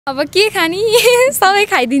अब के खानी सबै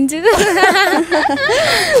खाइदिन्छु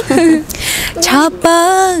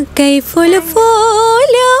झपकै फुल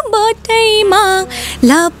फुल बोटैमा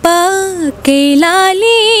लपकै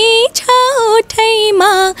लाली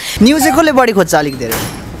छौठैमा न्युज चाहिँ कसले बढी खोज्छ अलिक धेरै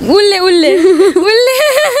उल्ले उल्ले उल्ले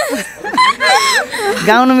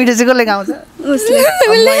गाउनु मिठो चाहिँ कसले गाउँछ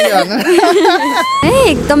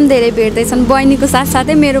एकदम धेरै भेट्दैछन् बहिनीको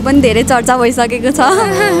साथसाथै मेरो पनि धेरै चर्चा भइसकेको छ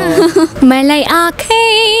मलाई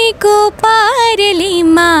आँखैको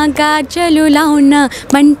पारलीमा गाजल लाउन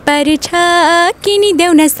मन पर्छ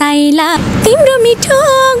किनिदेऊ न साइला तिम्रो मिठो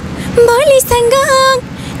बोलीसँग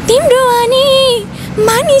तिम्रो आनी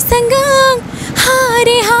मानिसँग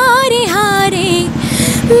हारे हारे हारे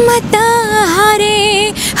मत हारे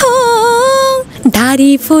हो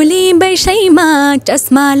धारी फुले वर्षैमा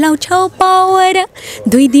चस्मा लाउँछौ पावर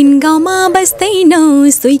 2 दिन गाउँमा बस्दैनौ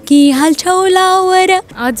सुइकी हाल्छौ लावर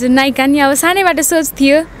हजुर नायिका नि अब सानैबाट सोच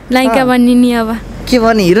थियो नायिका बन्ने नि अब के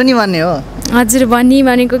भन्ने हिरो नि भन्ने हो हजुर भन्ने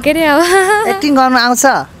भनेको के रे अब एक्टिङ गर्न आउँछ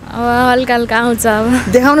अब हल्का हल्का आउँछ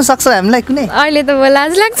अब देखाउन सक्छ हामीलाई कुनै अहिले त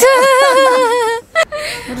लाज लाग्छ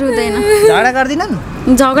रुँदैन झगडा गर्दिनन्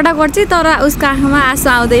झगडा गर्छ तर उसको आँखामा आँसु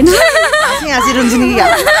आउँदैन हाँसी हाँसी रुन्छ नि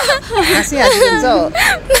हाँसी हाँसी रुन्छ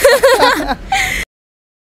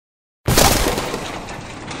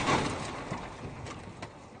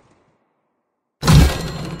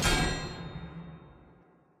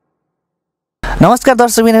नमस्कार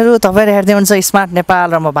दर्शकबिनहरू तपाईहरु हेर्दै हुनुहुन्छ स्मार्ट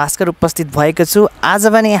नेपाल र म भास्कर उपस्थित भएको छु आज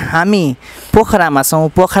पनि हामी पोखरामा छौं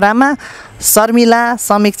पोखरामा शर्मिला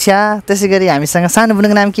समीक्षा त्यसैगरी हामीसँग सानो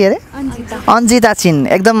बुनुको नाम के अरे अन्जिता छिन्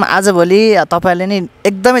एकदम आजभोलि तपाईहरुले नि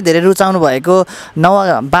एकदमै धेरै रुचाउनु भएको नव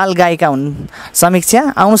बाल गायिका हुन् समीक्षा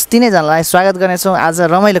आउनुस् तिनै जनालाई स्वागत गर्नेछौं आज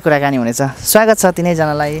रमाइलो कुराकानी हुनेछ स्वागत छ तिनै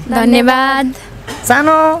जनालाई धन्यवाद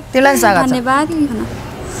सानो तिमीलाई स्वागत छ धन्यवाद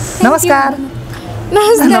नमस्कार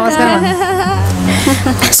नमस्कार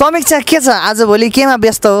समीक्षा के छ आजभोलि केमा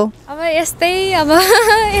व्यस्त हो अब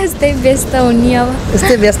यस्तै व्यस्त हुने अब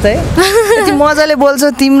यस्तै व्यस्त है यति मजाले बोल्छौ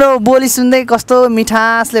तिम्रो बोली सुन्दै कस्तो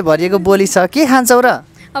मिठासले भरिएको बोली छ के खान्छौ र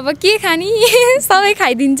अब के खानी सबै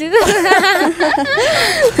खाइदिन्छु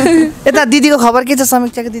यता दिदीको खबर के छ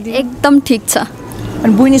समीक्षाको दिदी एकदम ठीक छ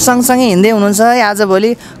अनि बुइनी सँगसँगै हिँड्दै हुनुहुन्छ है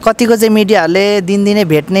आजभोलि कतिको चाहिँ मिडियाहरूले दिनदिनै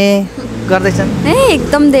भेट्ने गर्दैछन्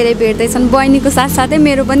एकदम धेरै भेट्दैछन् बहिनीको साथसाथै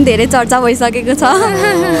मेरो पनि धेरै चर्चा भइसकेको छ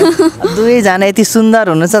दुवैजना यति सुन्दर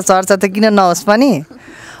हुनुहुन्छ चर्चा त किन नहोस् पनि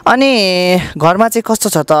अनि घरमा चाहिँ कस्तो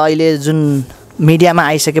छ त अहिले जुन मिडियामा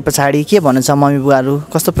आइसके पछाडि के भन्नुहुन्छ मम्मी बुवाहरू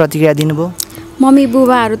कस्तो प्रतिक्रिया दिनुभयो मम्मी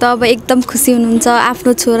बुबाहरू त अब एकदम खुसी हुनुहुन्छ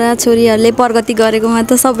आफ्नो छोरा छोरीहरूले प्रगति गरेकोमा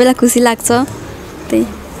त सबैलाई खुसी लाग्छ त्यही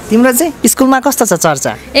तिम्रो चाहिँ स्कुलमा कस्तो छ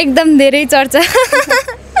चर्चा एकदम धेरै चर्चा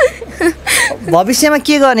भविष्यमा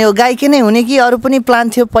के गर्ने हो गायिका नै हुने कि अरू पनि प्लान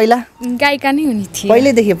थियो पहिला गायिका नै हुने थियो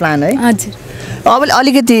पहिल्यैदेखि प्लान है हजुर अब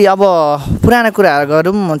अलिकति अब पुरानो कुराहरू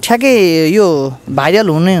गरौँ ठ्याक्कै यो भाइरल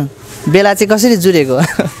हुने बेला चाहिँ कसरी जुरेको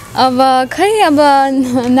अब खै अब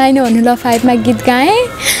 905 मा गीत गाएँ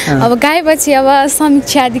अब गाएपछि अब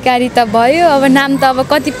समीक्षा अधिकारी त भयो अब नाम त अब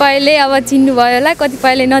कतिपयले अब चिन्नु भयो होला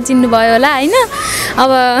कतिपयले नचिन्नु भयो होला हैन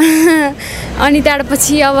अब अनि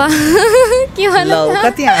त्यसपछि अब के भन्नु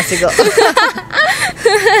कति हाँसेको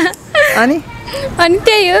अनि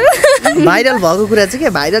त्यही हो भाइरल भएको कुरा चाहिँ के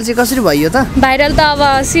भाइरल चाहिँ कसरी भयो त भाइरल त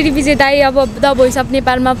अब श्री विजय दाई अब द भोइस अफ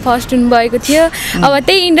नेपालमा फर्स्ट हुनुभएको थियो अब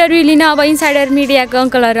त्यही इन्टरभ्यू लिन अब इन्साइडर मिडियाको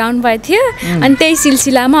अङ्कलहरू आउनुभएको थियो अनि त्यही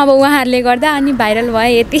सिलसिलामा अब उहाँहरूले गर्दा अनि भाइरल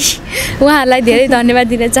भयो यति उहाँहरूलाई धेरै धन्यवाद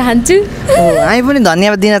दिन चाहन्छु हामी पनि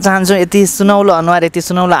धन्यवाद दिन चाहन्छौँ यति सुनौलो अनुहार यति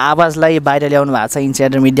सुनौलो आवाजलाई भाइरल ल्याउनु भएको छ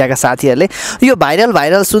इन्साइडर मिडियाका साथीहरूले यो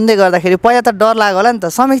भाइरल सुन्दै गर्दाखेरि पहिला त डर लाग्यो होला नि त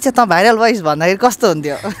समीक्षा त भाइरल भइस भन्दाखेरि कस्तो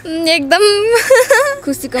हुन्थ्यो एकदम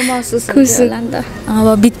खुसीको महसुस खुसी होला नि त अब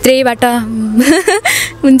भित्रैबाट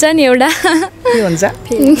हुन्छ नि एउटा के हुन्छ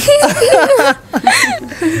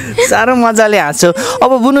साह्रो मजाले हाँस्छौ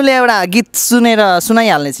अब बुनुले एउटा गीत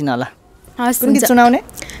सुनाइहाल्ने छिन् होला कुन गीत सुनाउने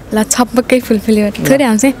ल छपक्कै फुलफुलीबाट थोरै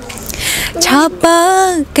आउँछ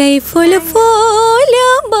झपकै फुल फुल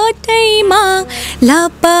बोटैमा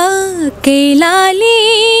लपकै लाली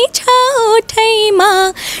छौठैमा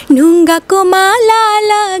ढुङ्गाको माला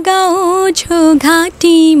लगाउँछु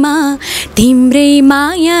घाँटीमा तिम्रै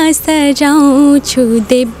माया सजाउँछु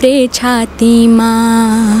देब्रे छातीमा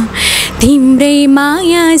तिम्रै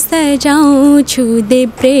माया सजाउँछु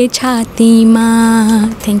देब्रे छातीमा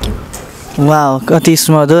थ्याङ्क यू वाउ कति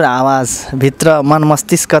सुमधुर आवाज भित्र मन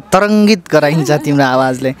मस्तिष्क तरङ्गित गराइन्छ तिम्रो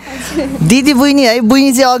आवाजले दिदी बुइनी है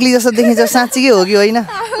बुइनी चाहिँ अग्ली जस्तो देखिन्छ साँच्चीकै हो कि होइन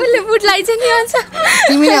बुट लगाइन्छ नि भन्छ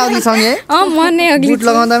तिमी नै अग्ली छौ नि है म नै अग्ली बुट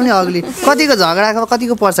लगाउँदा पनि अग्ली कतिको झगडा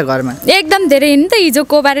कतिको पर्छ घरमा एकदम धेरै नि त हिजो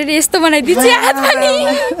कोबारेर यस्तो बनाइदिन्छ हात पनि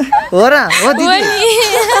हो र हो दिदी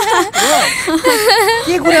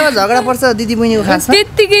के कुरामा झगडा पर्छ दिदी बहिनीको खासमा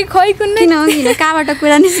त्यतिकै खै कुनै किन कहाँबाट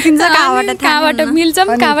कुरा निस्किन्छ कहाँबाट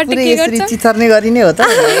मिल्छौँ कहाँबाट के गर्छौँ चितर्ने गरिने हो त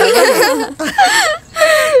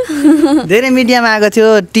धेरै मिडियामा आएको थियो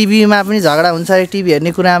टिभीमा पनि झगडा हुन्छ अरे टिभी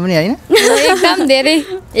हेर्ने कुरामा पनि होइन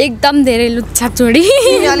एकदम धेरै लुच्छा छोडी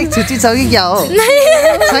अलिक छुच्ची छ कि क्या हो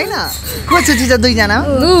छैन को छुच्ची छ दुईजना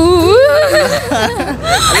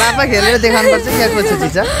लापा खेलेर देखाउनुपर्छ क्या को छुच्ची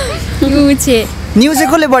छ न्युज चाहिँ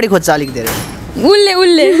कसले बढी खोज्छ अलिक धेरै उसले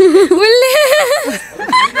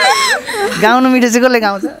गाउनु मिठो चाहिँ कसले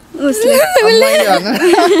गाउँछ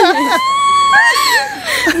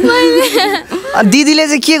दिदीले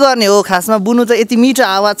चाहिँ के गर्ने हो खासमा बुनु त यति मिठो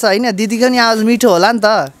आवाज छ होइन दिदीको नि आवाज मिठो होला नि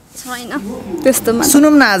त छैन त्यस्तोमा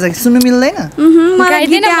सुनौँ न आज सुन्नु मिल्दैन म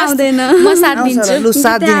साथ दिन्छु लु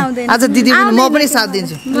साथ दिने आज दिदी म पनि साथ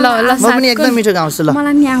दिन्छु ल म पनि एकदम मिठो गाउँछु ल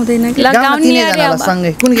मलाई नि आउँदैन तिनैजना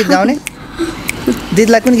सँगै कुन गीत गाउने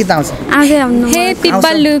दिदीलाई कुन गीत आउँछ हे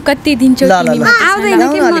पिपल्लु कति दिन्छु आउँदैन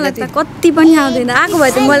कि मलाई त कति पनि आउँदैन आएको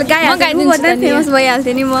भए त मैले गाइहाल्थेँ फेमस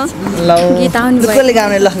भइहाल्थेँ नि म गीत आउनु कसले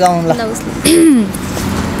गाउने ल गाउँ ल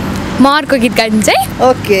म अर्को गीत गाइदिन्छु है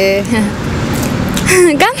ओके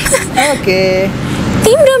ओके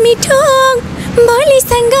तिम्रो मिठो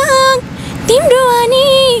बोलीसँग तिम्रो आनी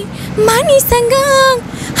मानिसँग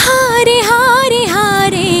हारे हारे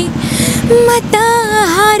हारे म त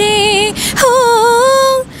हारे हो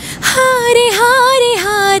हारे हारे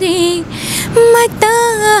हारे म त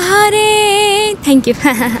हारे थ्याङ्क यू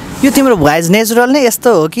यो तिम्रो भोइस नेचुरल नै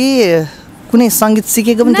यस्तो हो कि कुनै सङ्गीत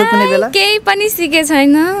सिकेको पनि थियो कुनै बेला केही पनि सिके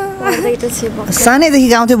छैन सानैदेखि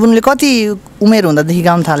गाउँथ्यो बुनुले कति उमेर हुँदादेखि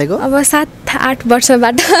गाउन थालेको अब 7-8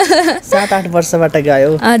 वर्षबाट 7-8 वर्षबाट गायो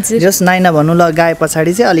हजुर जस नाइना भन्नु ल गाए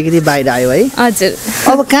पछाडि चाहिँ अलिकति बाहिर आयो है हजुर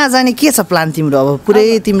अब कहाँ जाने के छ प्लान तिम्रो अब पुरै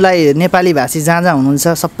तिमीलाई नेपाली भाषी जहाँ जहाँ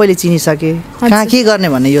हुनुहुन्छ सबैले चिनिसके कहाँ के गर्ने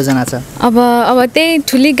भन्ने योजना छ अब त्यही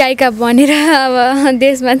ठुली गायिका बनेर अब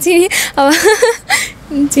देशमा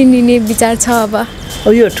चिनिने विचार छ अब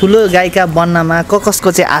यो ठुलो गायिका बन्नमा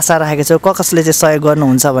कसको चाहिँ आशा राखेको छौ कसले चाहिँ सहयोग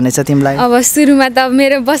गर्नुहुन्छ भन्ने छ तिमीलाई अब सुरुमा त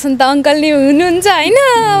मेरो बसन्त अङ्कल नै हुनुहुन्छ होइन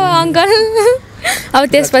अङ्कल अब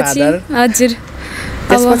त्यसपछि हजुर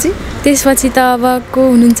त्यसपछि त अब को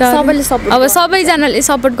हुनुहुन्छ अब सबैजनाले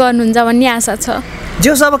सपोर्ट गर्नुहुन्छ भन्ने आशा छ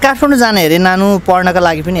जो अब काठमाडौँ जाने हेरे नानु पढ्नका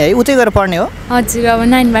लागि पनि है उतै गएर पढ्ने हो हजुर अब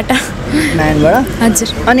 9बाट हजुर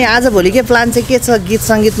अनि आज भोलि के प्लान चाहिँ के छ गीत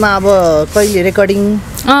सङ्गीतमा अब कहिले रेकर्डिङ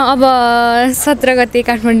अब 17 गते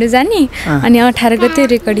काठमाडौँ जाने अनि 18 गते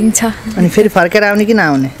रेकर्डिङ छ अनि फेरि फर्केर आउने कि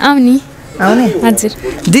नआउने आउने हजुर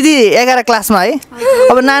दिदी 11 क्लासमा है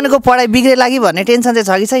अब नानीको पढाइ बिग्रे लागि भन्ने टेन्सन चाहिँ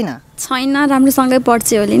छ कि छैन छैन राम्रोसँगै पढ्छ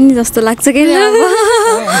होला नि जस्तो लाग्छ कि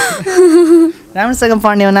राम्रोसँग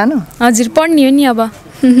पढ्ने हो नानु हजुर पढ्ने हो नि अब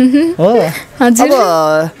हो हजुर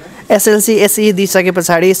अब एसएलसी एसई दिइसके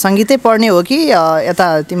पछाडि सङ्गीतै पढ्ने हो कि यता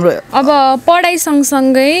तिम्रो अब पढाइ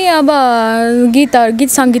सँगसँगै अब गीत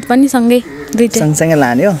सङ्गीत पनि सँगै दुईटै सँगसँगै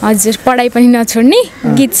लाने हो हजुर पढाइ पनि नछोड्ने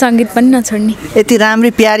गीत सङ्गीत पनि नछोड्ने यति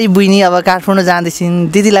राम्री प्यारी बुइनी अब काठमाडौँ जाँदैछिन्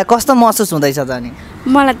दिदीलाई कस्तो महसुस हुँदैछ त अनि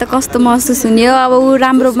मलाई त कस्तो महसुस हुने हो अब ऊ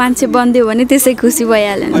राम्रो मान्छे बनिदियो भने त्यसै खुसी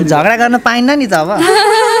भइहाल्यो नि झगडा गर्न पाइन्न नि त अब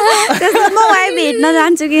म उहाँ भेट्न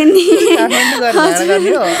जान्छु कि नि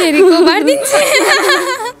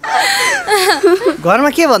घरमा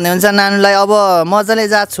के भन्दै हुन्छ नानुलाई अब मजाले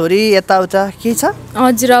जा छोरी यताउता के छ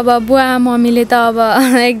हजुर अब बुवा मम्मीले त अब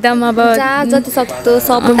एकदम अब जति सक्दो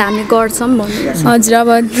सपोर्ट हामी गर्छौँ भन्नुहुन्छ हजुर अब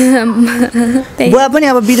बुवा पनि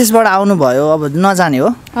अब विदेशबाट आउनुभयो अब नजाने हो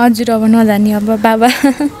हजुर अब नजाने अब बाबा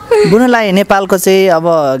बुनुलाई नेपालको चाहिँ अब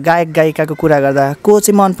गायक गायिकाको कुरा गर्दा को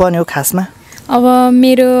चाहिँ मन पर्ने हो खासमा अब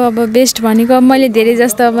मेरो अब बेस्ट भनेको मैले धेरै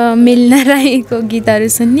जस्तो अब मेलिना राईको गीतहरू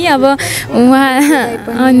सुन्ने अब उहाँ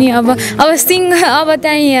अनि अब अब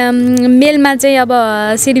त्यहीँ मेलमा चाहिँ अब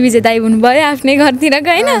श्री विजय दाई हुनुभयो आफ्नै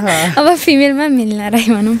घरतिरको होइन अब फिमेलमा मेलिना राई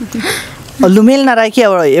भनौँ लु मेलिना राई कि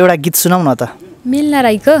एउटा गीत सुनाऊ न त मेलिना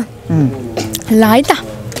राईको ल है त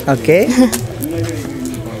ओके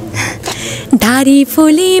धारी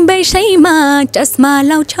फुली बैसैमा चस्मा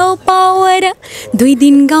लाउँछौ पावर 2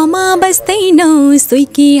 दिन गाउँमा बस्दैनौ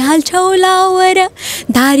सुइकी हाल्छौ लावर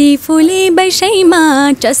धारी फुली बैसैमा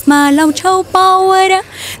चस्मा लाउँछौ पावर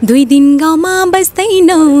 2 दिन गाउँमा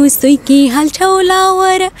बस्दैनौ सुइकी हाल्छौ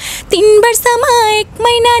लावर 3 वर्षमा 1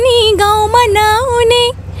 महिना नि गाउँमा नआउने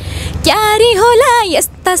क्यारे होला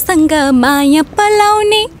यस्तासँग माया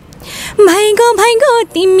पलाउने भैगो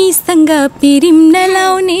तिमीसँग पिरिम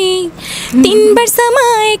नलाउने 3 वर्षमा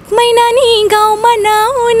 1 महिना नि गाउँमा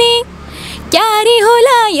नआउने क्यारे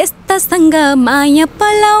होला यस्तासँग माया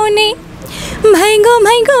पलाउने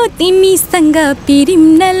भैगो तिमीसँग पिरिम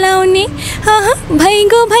नलाउने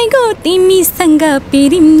भैगो तिमीसँग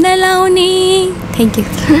पिरिम नलाउने। Thank you.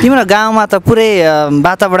 तिम्रो गाउँमा त पुरै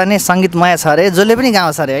वातावरण नै सङ्गीतमय छ अरे, जसले पनि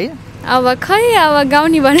गाउँछ अरे है? अब खै अब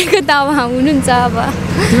गाउने भनेको त अब हुनुहुन्छ। अब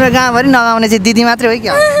तिम्रो गाउँभरि नगाउने चाहिँ दिदी मात्रै हो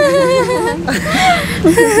क्या?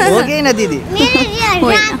 हो कि होइन दिदी?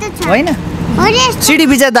 होइन। सिडी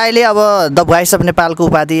विजय दाइले अब द भोइस अफ नेपालको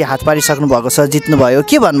उपाधि हात पारिसक्नु भएको छ, जित्नुभयो।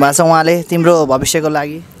 के भन्नुभएको छ उहाँले तिम्रो भविष्यको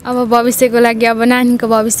लागि? अब भविष्यको लागि अब नानीको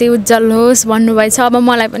भविष्य उज्जवल होस् भन्नुभएछ। अब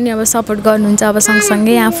मलाई पनि अब सपोर्ट गर्नुहुन्छ अब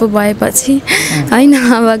सँगसँगै आफू भएपछि होइन।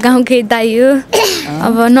 अब गाउँकै दाइ हो,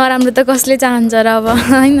 अब नराम्रो त कसले चाहन्छ र अब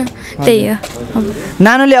होइन, त्यही हो।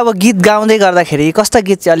 नानुले अब गीत गाउँदै गर्दाखेरि कस्ता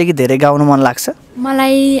गीत चाहिँ अलिकति धेरै गाउनु मन लाग्छ?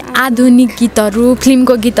 मलाई आधुनिक गीतहरू,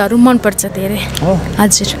 फिल्मको गीतहरू मनपर्छ धेरै।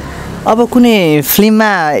 हजुर। अब कुनै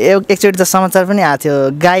फिल्ममा एकचोटि त समाचार पनि आएको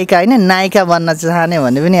थियो, गायिका होइन नायिका बन्न चाहने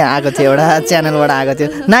भन्ने पनि आएको थियो, एउटा च्यानलबाट आएको थियो।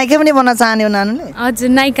 नायिका पनि बन्न चाहने हो नानुले? हजुर,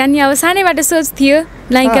 नायिका नि अब सानैबाट सोच थियो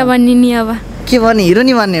नायिका बन्ने नि। अब के बन्ने, हिरो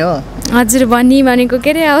नि बन्ने हो? हजुर, बन्ने भनेको के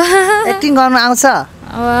अरे अब एक्टिङ गर्नु आउँछ?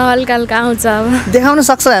 अब हल्का हल्का आउँछ। अब देखाउन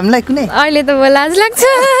सक्छ हामीलाई कुनै? अहिले त लाज लाग्छ।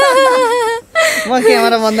 म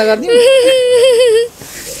क्यामेरा बन्द गरिदिउँ?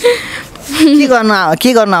 के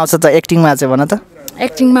गर्नु आउँछ त एक्टिङमा चाहिँ भन त?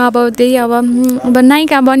 एक्टिङमा अब त्यही अब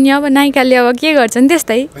नायिका बन्ने, अब नायिकाले अब के गर्छन्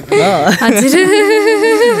त्यस्तै। हजुर।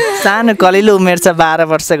 सानो कलिलो उमेर छ, 12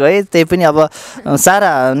 वर्षको है, त्यही पनि अब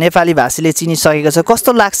सारा नेपाली भाषीले चिनिसकेको छ।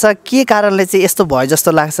 कस्तो लाग्छ, के कारणले चाहिँ यस्तो भयो जस्तो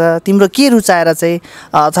लाग्छ? तिम्रो के रुचाएर चाहिँ,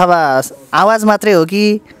 अथवा आवाज मात्रै हो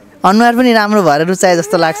कि अनुहार पनि राम्रो भएर रुचाए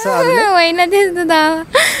जस्तो लाग्छ? होइन त्यस्तो त।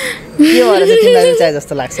 के भएर चाहिँ तिमीलाई रुचाए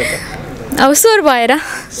जस्तो लाग्छ त? अब स्वर भएर।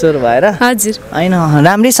 स्वर भएर? हजुर। होइन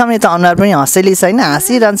राम्रै समय त अनुहार पनि हँसेली छ होइन,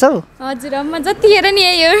 हाँसिरहन्छौ? हजुर, म जतिखेर नि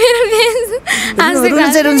यही हो मेरो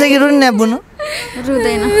रुन्छ कि रुन्न बुनु?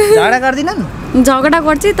 रुँदैन। झगडा गर्दिनन्? झगडा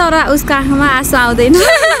गर्छ तर उसको आँखामा आँसु आउँदैन।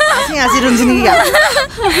 हाँसी रुन्छ नि?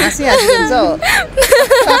 हाँसी रुन्छ।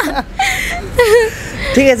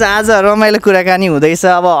 ठिकै छ, आज रमाइलो कुराकानी हुँदैछ।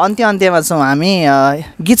 अब अन्त्यमा छौँ हामी,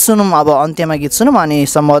 गीत सुनौँ। अब अन्त्यमा गीत सुनौँ अनि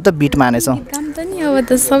सम्भवतः बिट मानेछौँ। अब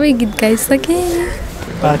त सबै गीत गाइसकेँ।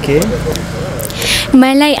 ओके।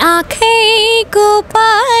 मलाई आँखैको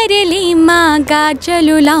पारलीमा गाजल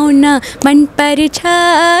लाउन मन पर्छ,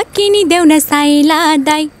 किनिदेऊ न साइला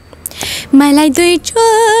दाइ। मलाई 2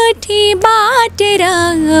 चोटि बाटेर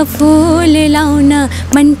फुल लाउन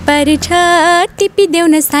मन पर्छ, टिपिदेऊ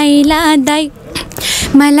न साइला दाइ।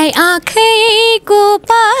 मलाई आँखैको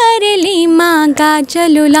पारलीमा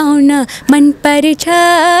गाजल लाउन मन पर्छ,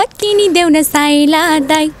 किनिदेऊ न साइला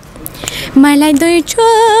दाइ। मलाई 2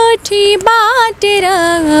 चोटि बाटेर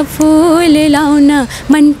फुल लाउन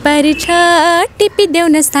मन पर्छ, टिपिदेऊ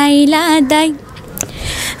न साइला दाइ।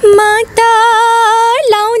 म त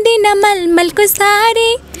लाउँदिन मलमलको साडी,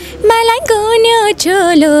 मलाई गुन्यो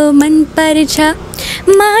चोलो मन पर्छ।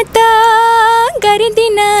 म त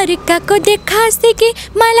गर्दिन रुकाको देखासी कि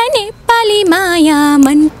मलाई नेपाली माया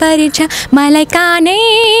मन पर्छ। मलाई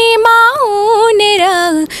कानेमा उनेर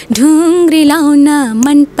ढुङ्ग्री लाउन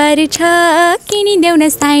मन पर्छ, किनिदेऊ न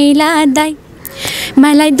साइला दाइ।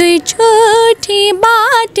 मलाई 2 चोटि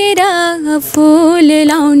बाटेर फुल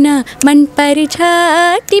लाउन मन पर्छ,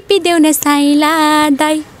 टिपिदेऊ न साइला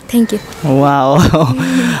दाइ। Thank you. वाओ।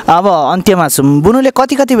 अब अन्त्यमा छौँ। बुनुले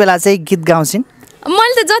कति बेला चाहिँ गीत गाउँछिन्?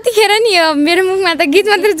 मैले त जतिखेर नि मेरो मुखमा त गीत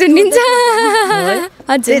मात्रै सुनिन्छ।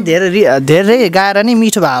 हजुर, धेरै गाएर नि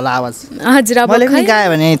मिठो भयो होला आवाज। हजुर, अब मैले पनि गाएँ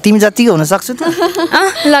भने तिमी जतिको हुन सक्छु त?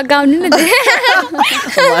 लगाउनु न,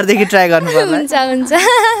 भरदेखि ट्राई गर्नु पर्ला। हुन्छ।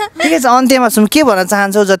 ठिकै छ, अन्त्यमा छौँ। के भन्न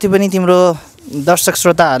चाहन्छौ जति पनि तिम्रो दर्शक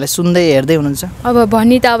श्रोताहरूले सुन्दै हेर्दै हुनुहुन्छ? अब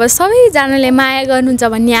भन्ने त अब सबैजनाले माया गर्नुहुन्छ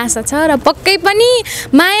भन्ने आशा छ र पक्कै पनि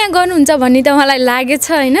माया गर्नुहुन्छ भन्ने त मलाई लागेछ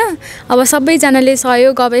होइन। अब सबैजनाले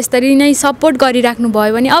सहयोग अब यसरी नै सपोर्ट गरिराख्नु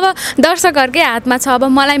भयो भने अब दर्शकहरूकै हातमा छ। अब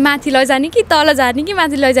मलाई माथि लैजाने कि तल जाने कि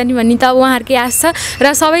माथि लैजाने भन्ने त अब उहाँहरूकै आशा छ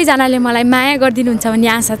र सबैजनाले मलाई माया गरिदिनुहुन्छ भन्ने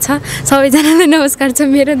आशा छ। सबैजनालाई नमस्कार छ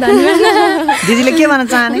मेरो, धन्यवाद। दिदीले के भन्न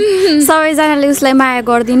चाहने? सबैजनाले उसलाई माया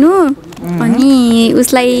गरिदिनु अनि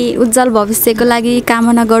उसलाई उज्जवल भविष्यको लागि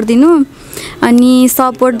कामना गरिदिनु अनि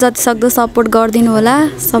सपोर्ट जतिसक्दो सपोर्ट गरिदिनु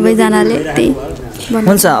होला सबैजनाले। त्यही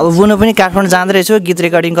हुन्छ। अब बुनु पनि काठमाडौँ जाँदै रहेछु गीत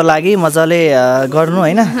रेकर्डिङको लागि, मजाले गर्नु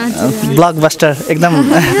होइन। ब्लकबस्टर एकदम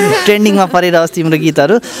ट्रेन्डिङमा परिरहोस् तिम्रो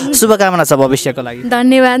गीतहरू। शुभकामना छ भविष्यको लागि।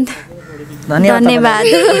 धन्यवाद। धन्यवाद।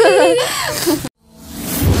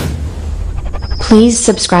 Please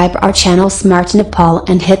subscribe our channel Smart Nepal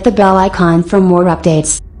and hit the bell icon for more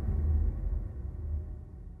updates.